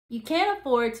You can't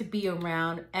afford to be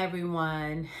around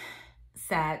everyone,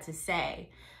 sad to say,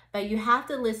 but you have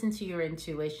to listen to your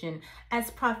intuition.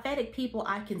 As prophetic people,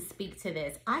 I can speak to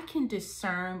this. I can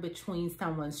discern between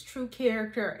someone's true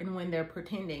character and when they're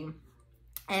pretending.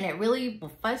 And it really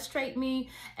will frustrate me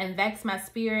and vex my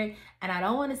spirit. And I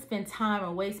don't want to spend time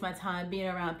or waste my time being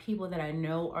around people that I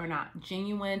know are not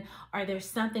genuine, or there's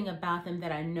something about them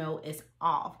that I know is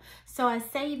off. So I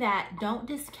say that don't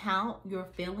discount your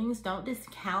feelings. Don't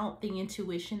discount the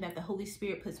intuition that the Holy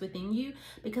Spirit puts within you,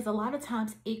 because a lot of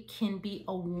times it can be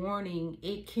a warning.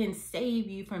 It can save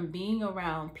you from being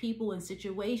around people and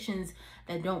situations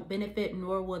that don't benefit,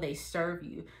 nor will they serve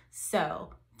you.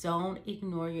 So don't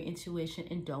ignore your intuition,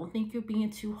 and don't think you're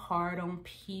being too hard on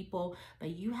people,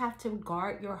 but you have to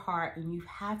guard your heart and you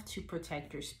have to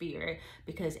protect your spirit,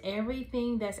 because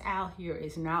everything that's out here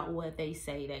is not what they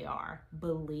say they are.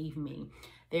 Believe me,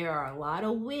 there are a lot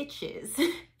of witches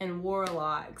and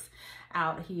warlocks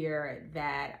out here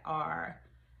that are,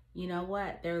 you know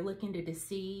what, they're looking to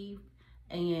deceive,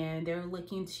 and they're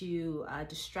looking to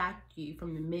distract you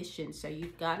from the mission. So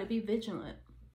you've got to be vigilant.